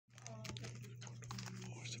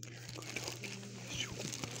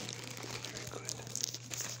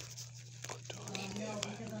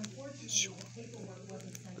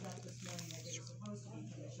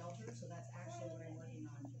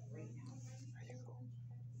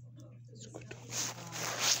The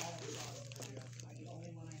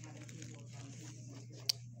only one I haven't used was on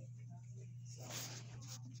so.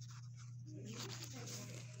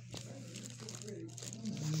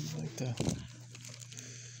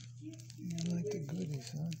 You like the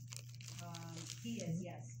goodies, huh? He is,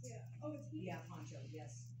 yes. Yeah. Oh, it's he? Yeah, Poncho,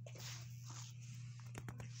 yes.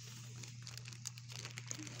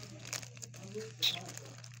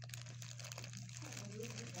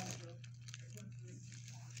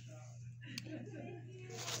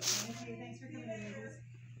 Thank you, thanks for coming in, Nicholas.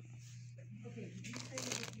 Okay, did you say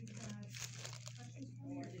that you had questions for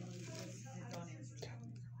me, or did Don answer that?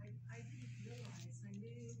 I didn't realize, I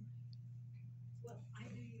knew, well, I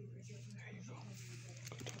knew you were getting, I didn't know you were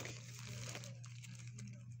getting.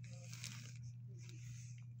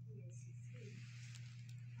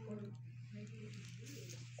 Or maybe it was you,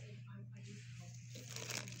 so I just called.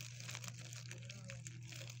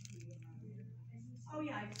 Oh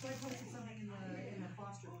yeah, so I posted something in the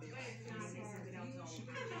foster group. They sent it out to all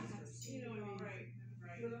the fosters. You know what I mean? Right.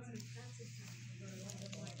 That's exactly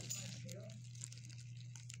what I think I can do it.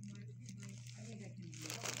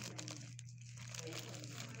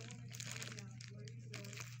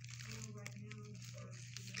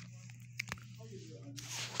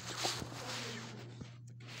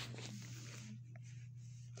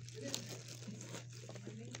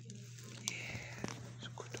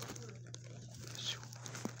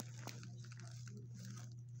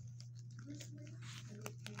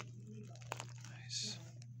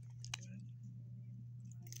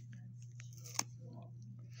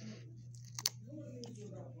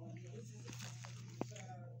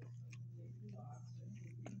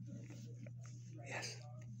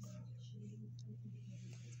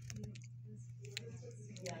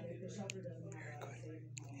 Yeah, the shelter doesn't have a safe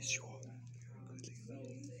home. Yes, you are.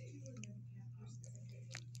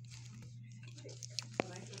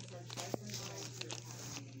 When I first started cycling, I was here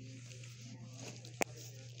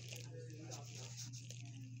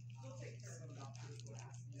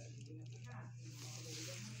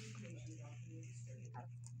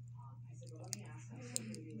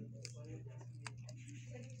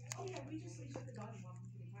oh yeah, we just leashed the dog and walked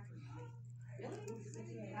him to the cat room.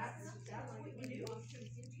 Really? That's what you do?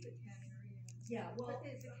 Yeah, well, the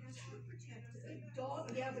cats were protected. the dog,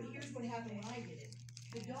 yeah, but here's what happened when I did it.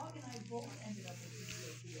 The dog and I both ended up with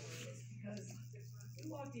PTSD over this because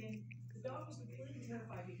we walked in, the dog was completely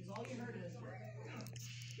terrified because all you heard is,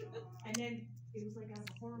 and then it was like as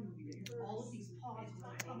a horror movie. All of these paws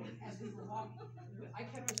were coming as we were walking. I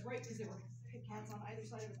kept us right because there were cats on either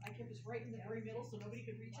side of us. I kept us right in the very middle so nobody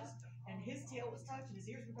could reach us. And his tail was tucked and his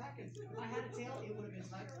ears were back. And if I had a tail, it would have been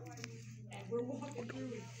tucked. And we're walking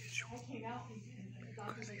through and I came out and the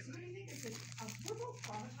doctor's like, so what do you think? I said, we're both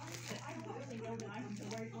traumatized, but I don't really know that I'm the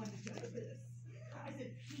right one to do this. I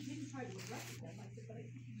said, he didn't try to arrest them. I said, but I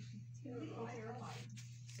think he was completely terrified.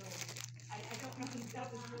 So I don't think that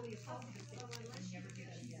was really a positive thing. I never did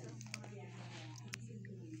that again.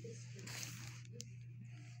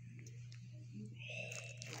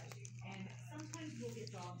 And sometimes we'll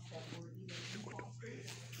get dogs that were either in foster,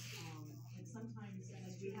 and sometimes, like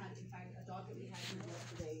we had, in fact, a dog that we had here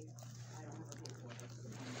yesterday, I don't have her paperwork.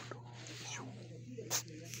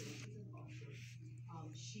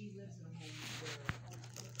 She lives in a home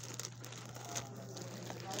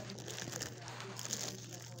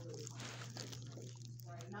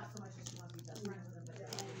where not so much as she wants to be best friends with them, but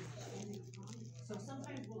so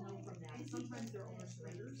sometimes we'll know from that. Sometimes they're owner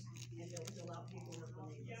surrenders, and they'll fill out paperwork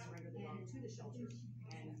when they surrender the dog to the shelter,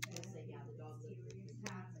 and they'll say, yeah, the dog lived with the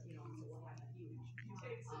cat, you know, so we'll have that huge.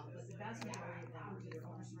 But the vast majority of them are either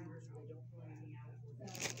owner surrenders or they don't pull anything out, or they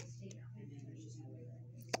stay down, and then there's just no way there.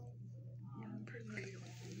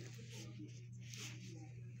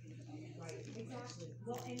 Right, exactly.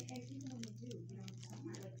 Well, and even when they do, you know,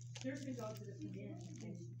 sometimes like there's been dogs that have come in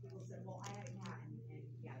and people said, well, I had a cat and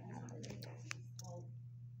yeah, that's not really a cat. Well,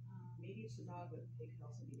 maybe it's the dog, but it could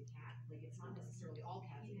also be the cat. Like it's not necessarily all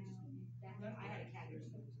cats. It's just I had a cat years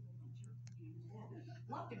ago.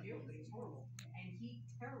 Loved him dearly, but he was horrible. And he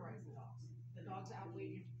terrorized the dogs. The dogs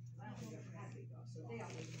outweighed him. I don't think I've ever had big dogs, so they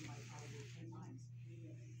outweighed him by probably 10 times.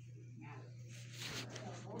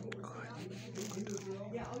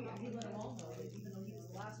 Yeah, oh yeah, he let them all know that even though he was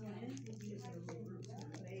the last one in, he was in a big group.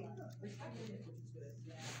 They respected it, which is good.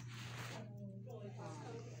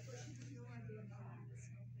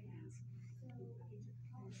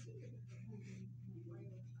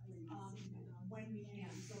 When we can.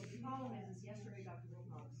 So the problem is yesterday Dr.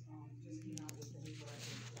 Wilcox just came out with the new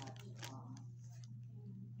directive that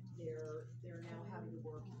they're now having to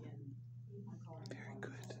work in, I'm calling it very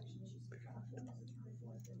good.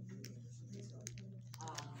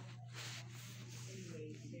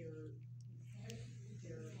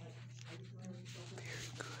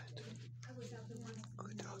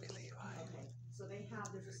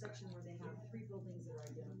 section where they have 3 buildings that are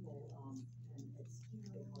identical, and it's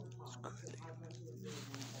they call it pods. So pod rescue is really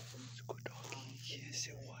one section. Yes,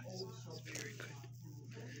 it was. It's very good.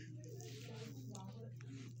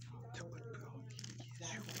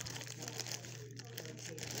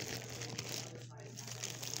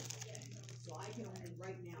 So I can only,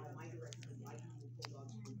 right now, my directive is I can only pull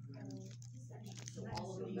dogs from one section. So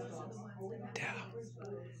all of these dogs. Down.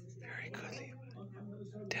 Very good, Levi.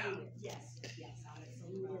 Down. Yes, so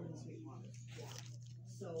we will in sweet water. Yeah.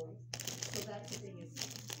 So that's the thing is,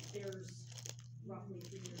 there's roughly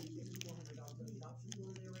 350, 400 dogs in the adoption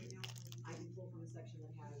pool there right now. I can pull from a section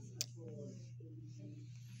that has a total of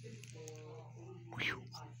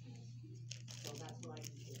 85 kennels. So that's what I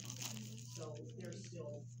can pull from. So there's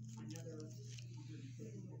still another 150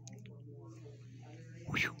 kennels or more over in the other area.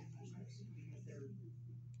 Because they're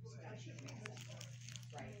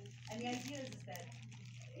right. And the idea is that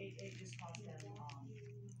it just costs them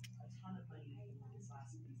a ton of money for these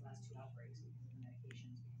last 2 outbreaks because of the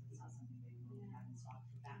medications, because it's not something they really have in stock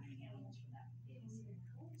for that many animals for that many days.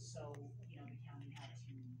 So, the county had to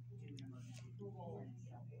do an emergency approval,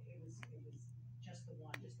 and it was just the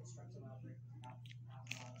strepsil outbreak was about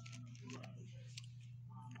 $50,000 from the medications,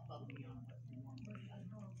 above and beyond what we normally would have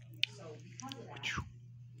done. So because of that,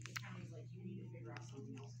 the county's like, you need to figure out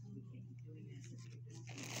something else because we can't keep doing this. Let's get this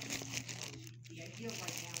thing going. The idea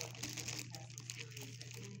right now with this testing theory is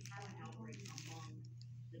that if you have an outbreak among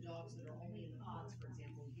the dogs that are only in the pods, for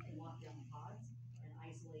example, you can lock down the pods and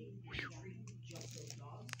isolate and treat just those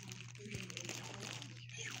dogs. Treating those dogs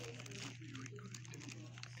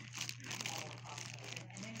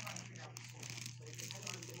and then trying to figure out the source. So if it's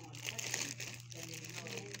on testing, then they know,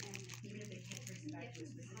 even if they can't trace it back to a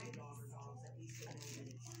specific dog or dogs, at least they know that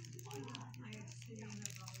it's on time.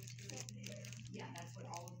 Yeah, that's what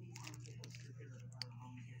all of these articles here are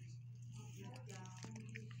volunteers.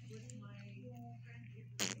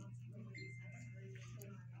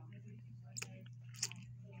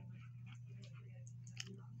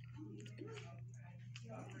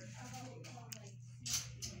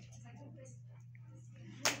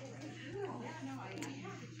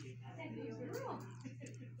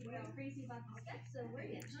 We're crazy about the steps, so we're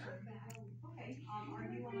in. Okay, are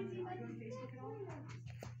you on Facebook at all?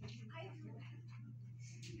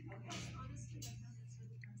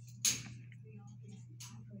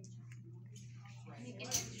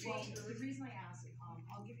 Well, the reason I ask,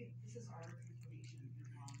 I'll give you, this is our information, you're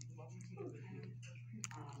welcome to take it with you.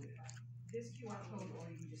 This QR code, or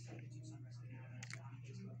you can just take it to some rescue on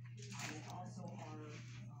Facebook. And also our,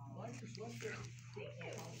 thank you.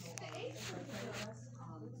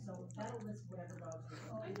 So that'll list whatever dogs we're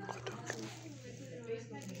going to.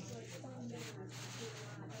 Facebook means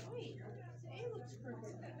Wait, A looks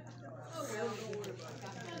perfect. oh, well, don't worry about it.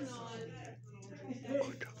 Come on.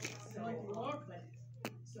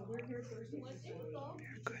 So we're here Thursday. What's info?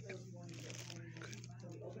 So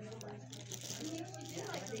we open it up. She did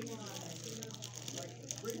like the one.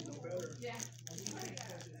 Yeah.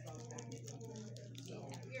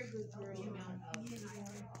 You're a good girl.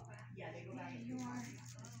 Yeah, they go back.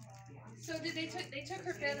 So did they took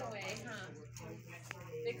her bed away, huh?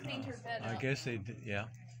 They cleaned her bed I up. guess they did, yeah.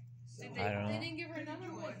 I don't know. They didn't give her another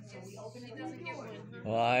one. She doesn't get one, huh?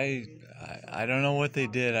 Well, I don't know what they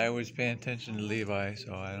did. I was paying attention to Levi,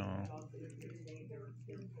 so I don't know.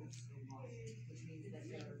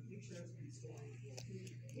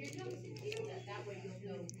 Here comes the cute. That way you'll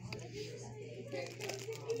know. Here comes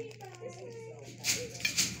the cutie pie.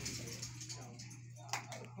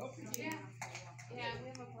 Yeah. Yeah, we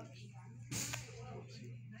have a puppy.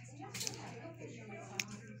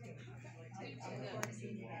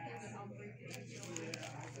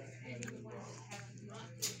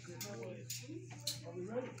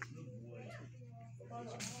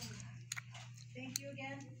 Thank you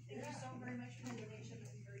again. Thank you so very much for the donation.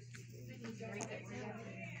 This is very good.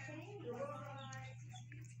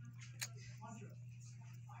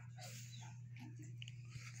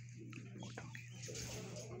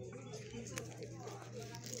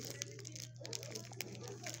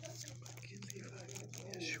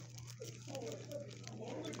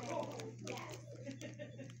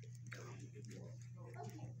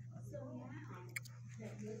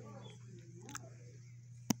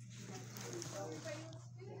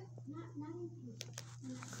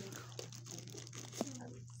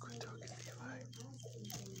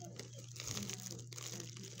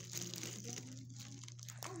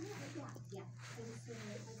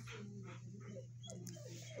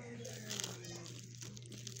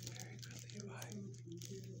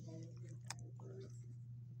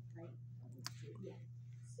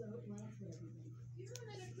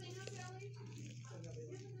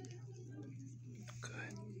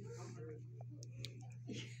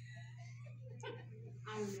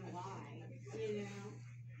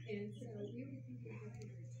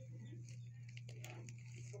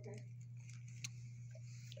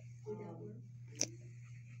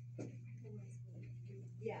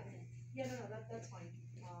 no, that's fine.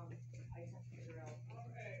 I just have to figure out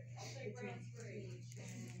The transportation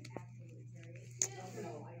after the period.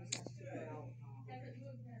 no, I just have to figure out but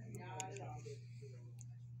no,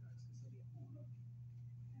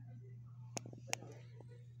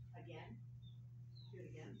 again, do it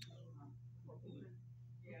again.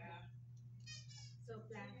 So if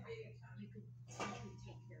that, you could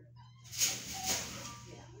take care of that.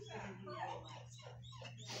 Yeah.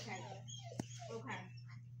 Okay. Okay.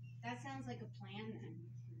 That sounds like a plan then.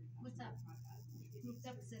 What's up? What's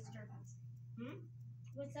up, sister?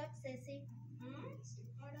 What's up, sissy?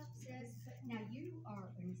 What up, sis? Now you are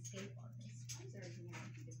an escape artist.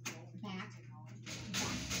 Back, back,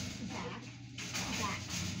 back,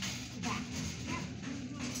 back.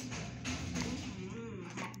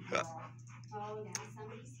 Oh, now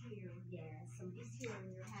somebody's here. Yeah, somebody's here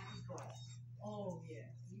and you're a happy girl. Oh, yeah.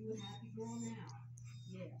 You a happy girl now.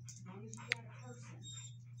 Yeah, as long as you got a person.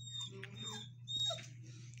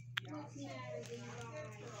 What's the matter,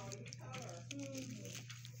 Levi?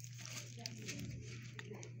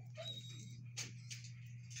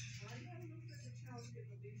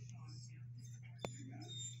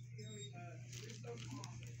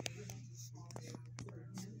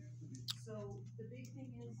 So the big thing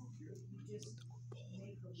is, you just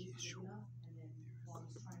make the leap big enough, and then while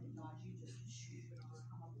he's trying to dodge you, just shoot and just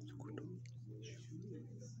come up and move.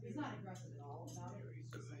 He's not aggressive at all about it. It's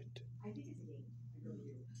just like, I think it's a game. I really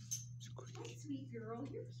do. Hi, sweet girl.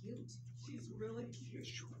 You're cute. She's really cute.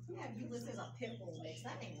 Yeah, you list as a pit bull mix.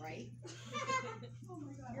 That ain't right. Oh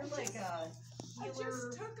my God. You're like a I healer.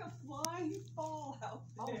 just took a flying fall out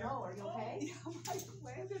Oh there. no, are you okay? Yeah, I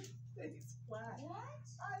landed face flat. What?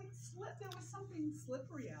 I slipped, there was something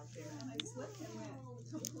slippery out there, and I slipped and went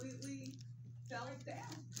completely, fell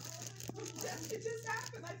down. It just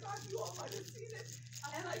happened, I thought you all might have seen it,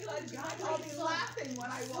 and I thought I'll be laughing when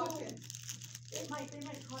I walk in. They might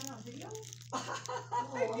caught it on video. Oh, I'm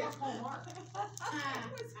gonna call Mark. It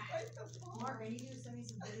was quite the fall. Mark, I need you to send me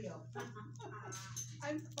some video.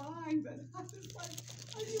 I'm fine, but I was like,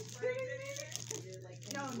 are you kidding me? Like,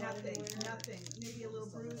 No, any blood nothing, anywhere? nothing. Maybe a little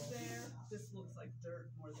bruise there. This looks like dirt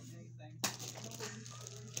more than anything.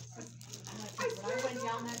 I'm like, when I went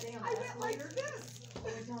down that day on I the went like escalator, this. I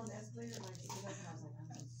went down the escalator and I stood up and I was like, I'm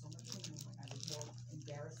in so much pain. Like, I was more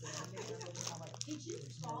embarrassed than anything. I'm like, Did you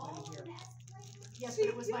there's fall nobody on here. the escalator? Yes, but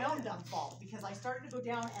it was my own dumb fault because I started to go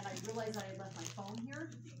down and I realized I had left my phone here.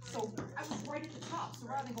 So I was right at the top. So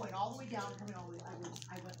rather than going all the way down, coming all the way,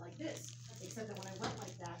 I went like this. Except that when I went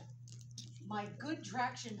like that, my good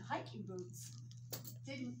traction hiking boots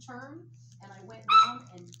didn't turn, and I went down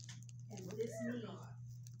and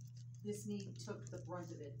this knee took the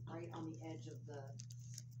brunt of it right on the edge of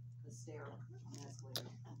the stair on the escalator.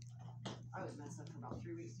 I was messed up for about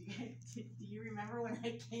 3 weeks. Do you remember when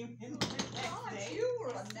I came in the next God, day? you were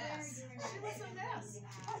a mess. She was a mess.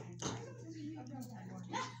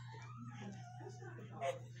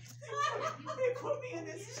 They put me in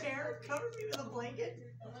this chair, covered me with a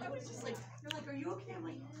blanket. I was just like, they're like, are you okay? I'm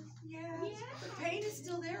like, yeah. The pain is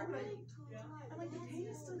still there, but I'm like, the pain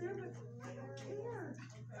is still there, but I don't care.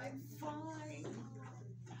 I'm fine.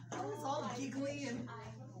 I was all giggly and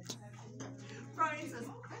Brian says,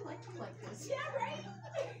 I like you like this. Yeah, right?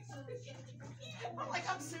 I'm like,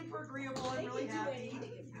 I'm super agreeable and really happy.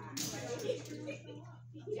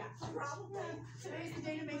 Yeah, probably. Today's the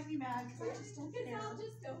day to make me mad because I just don't care.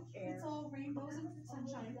 It's all rainbows and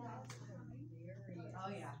sunshine. Oh,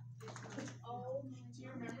 yeah. Do you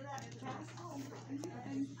remember that in past?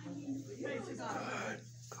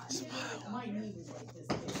 My knee was like this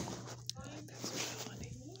big. I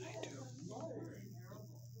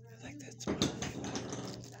like that smile.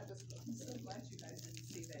 I'm so glad you guys didn't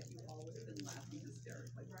see that. You all would have been laughing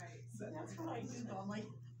hysterically. Right. So That's what I do though. I'm like,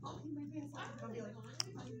 I'll be my pants off. I'll be like,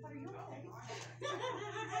 are you okay?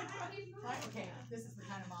 Okay, this is the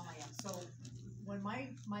kind of mom I am. So when my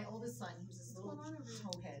oldest son, he was this little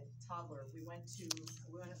towhead toddler, we went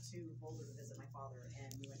up to Boulder to visit my father,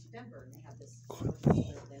 and we went to Denver, and they have this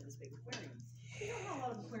big aquarium. You know how a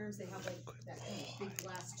lot of aquariums they have like that kind of big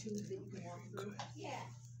glass tube that you can walk through? Yeah.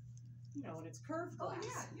 You know, and it's curved Oh,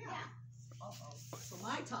 glass. yeah. Uh-oh. So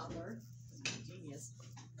my toddler, who's a genius,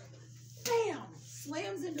 bam,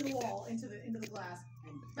 slams into the wall, into the glass,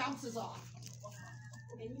 and bounces off.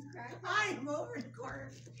 And you cried? I am over in the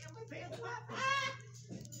corner, and my pants off. Ah!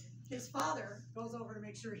 His father goes over to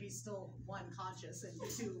make sure he's still, one, conscious, and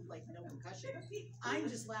two, like, no concussion. I'm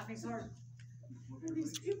just laughing so hard. And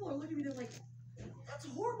these people are looking at me, they're like, That's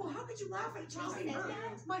horrible. How could you laugh at a child getting hurt?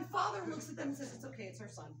 My father looks at them and says, it's okay, it's her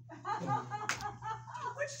son.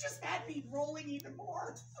 Which just had me rolling even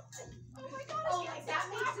more. Oh my God. Oh, like that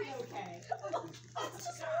makes it okay. It's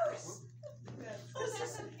just hers. It's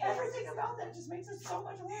just, everything about that just makes it so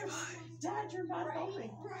much worse. Dad, you're not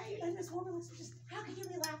helping. Right. And this woman looks just, how can you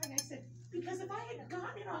be laughing? I said, because if I had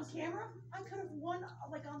gotten it on camera, I could have won,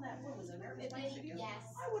 like on that, what was it, American Idol?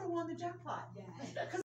 Yes. I would have won the jackpot. Yeah.